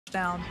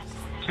Down.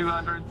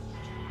 200.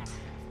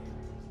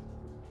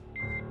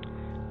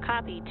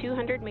 Copy,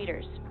 200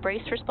 meters.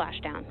 Brace for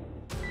splashdown.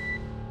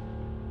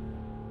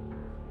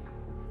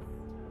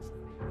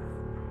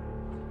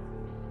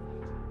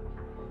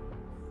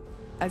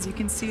 As you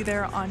can see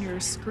there on your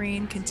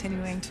screen,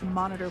 continuing to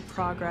monitor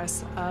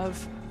progress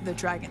of the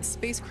Dragon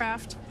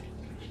spacecraft.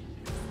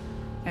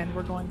 And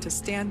we're going to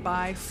stand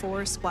by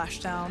for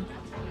splashdown,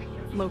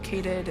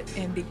 located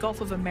in the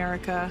Gulf of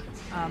America,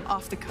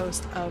 off the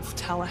coast of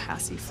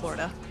Tallahassee,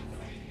 Florida.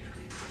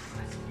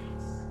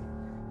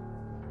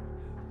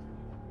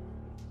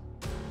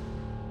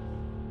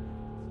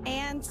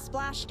 And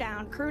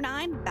splashdown. Crew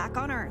 9 back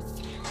on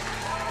Earth.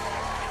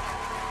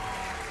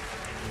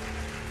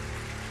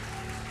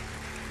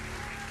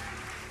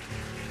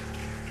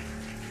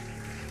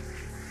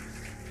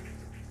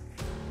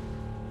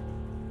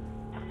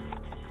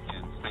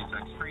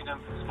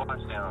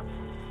 Splashdown.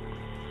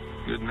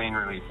 Good main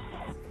release.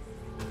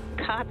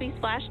 Copy,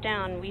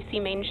 splashdown. We see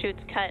main chutes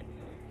cut.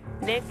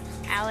 Nick,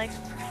 Alex,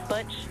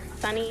 Butch,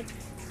 Sunny,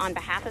 on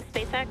behalf of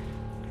SpaceX,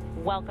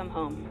 welcome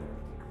home.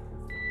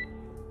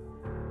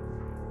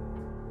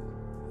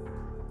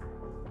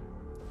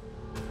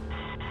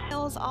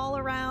 Hills all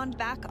around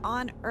back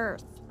on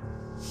Earth.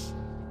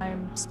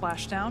 I'm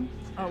splashdown.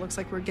 Oh, it looks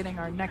like we're getting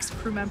our next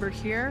crew member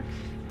here.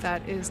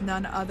 That is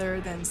none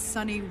other than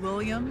Sunita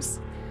Williams.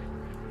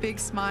 Big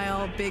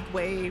smile, big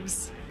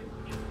waves.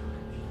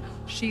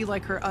 She,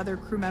 like her other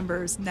crew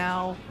members,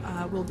 now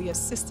will be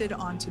assisted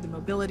onto the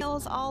mobility.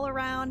 Hills all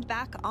around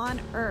back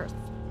on Earth.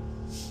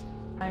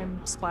 I'm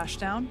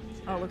splashdown.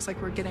 Oh, it looks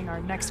like we're getting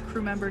our next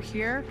crew member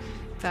here.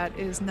 That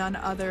is none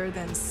other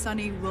than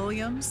Sunita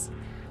Williams.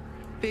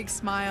 Big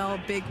smile,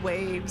 big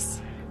waves.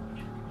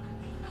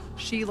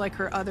 She, like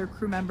her other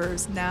crew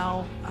members,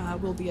 now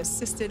will be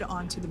assisted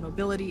onto the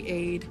mobility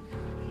aid.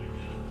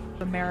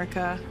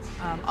 America,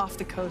 off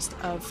the coast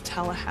of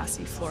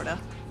Tallahassee, Florida.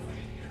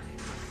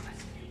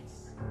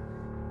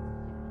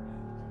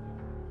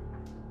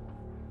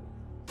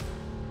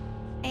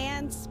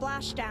 And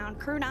splashdown.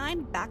 Crew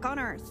 9 back on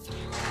Earth.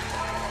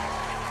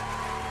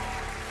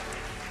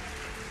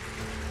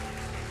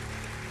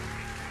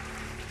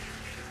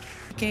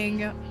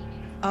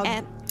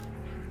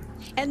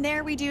 And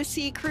there we do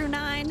see Crew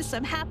 9,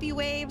 some happy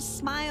waves,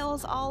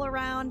 smiles all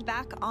around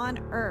back on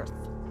Earth.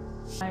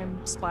 I'm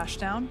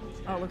splashdown.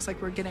 Oh, it looks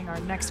like we're getting our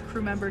next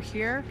crew member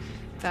here.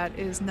 That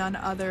is none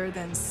other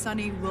than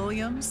Sunita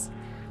Williams.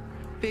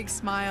 Big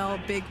smile,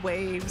 big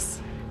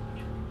waves.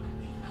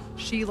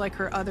 She, like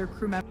her other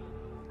crew member.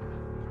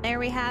 There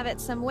we have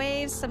it, some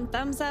waves, some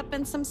thumbs up,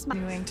 and some smiles.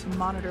 Continuing to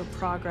monitor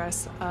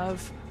progress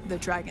of the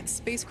Dragon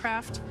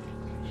spacecraft.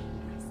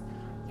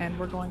 And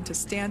we're going to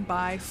stand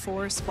by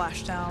for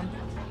splashdown,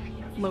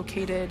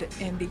 located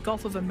in the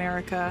Gulf of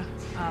America,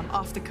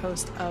 off the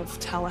coast of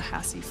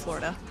Tallahassee,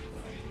 Florida.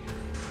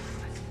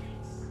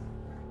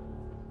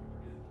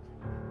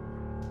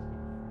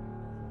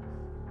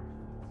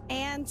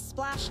 And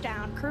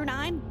splashdown. Crew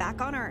 9 back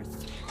on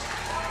Earth.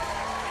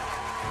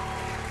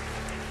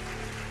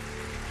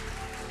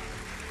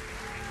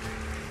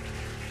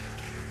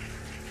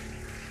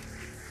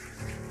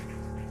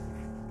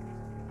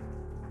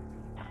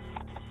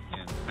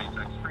 And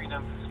SpaceX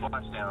Freedom,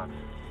 splashdown.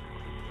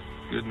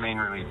 Good main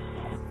release.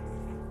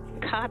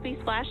 Copy,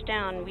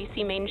 splashdown. We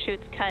see main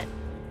chutes cut.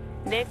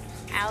 Nick,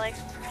 Alex,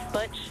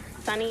 Butch,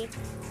 Sunny,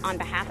 on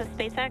behalf of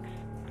SpaceX,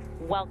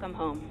 welcome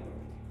home.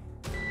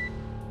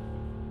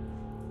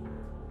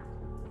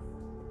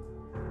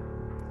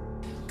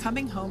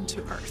 Coming home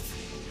to Earth.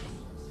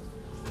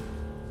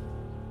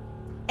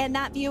 And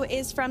that view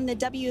is from the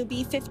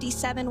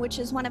WB-57, which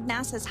is one of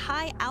NASA's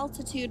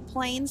high-altitude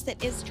planes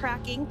that is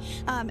tracking.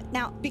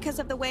 Now, because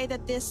of the way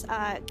that this...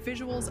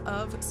 Visuals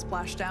of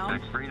splashdown.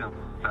 Freedom,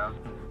 1,000.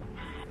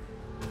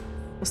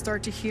 We'll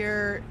start to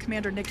hear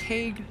Commander Nick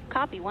Hague.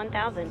 Copy,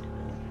 1,000.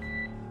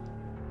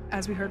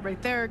 As we heard right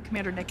there,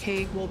 Commander Nick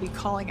Hague will be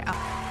calling out.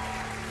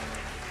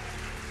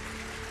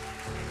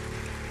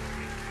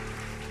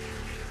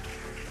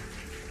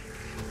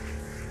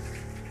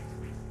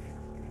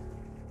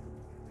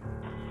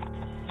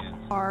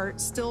 Are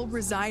still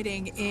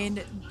residing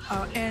in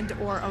and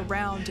or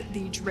around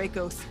the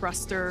Draco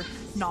thruster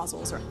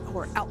nozzles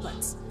or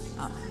outlets.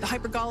 The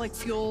hypergolic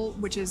fuel,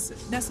 which is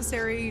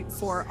necessary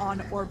for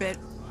on-orbit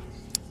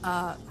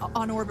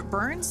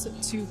burns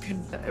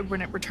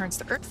when it returns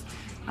to Earth.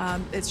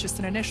 It's just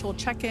an initial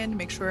check-in to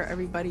make sure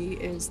everybody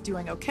is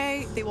doing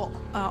okay. They will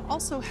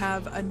also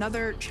have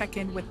another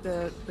check-in with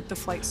the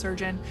flight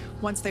surgeon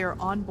once they are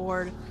on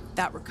board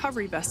that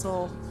recovery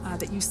vessel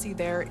that you see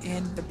there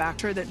in the back,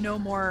 sure that no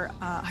more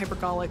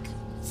hypergolic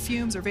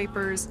fumes or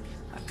vapors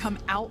come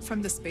out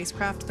from the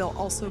spacecraft. They'll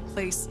also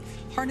place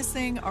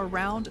harnessing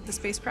around the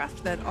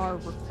spacecraft that are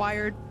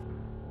required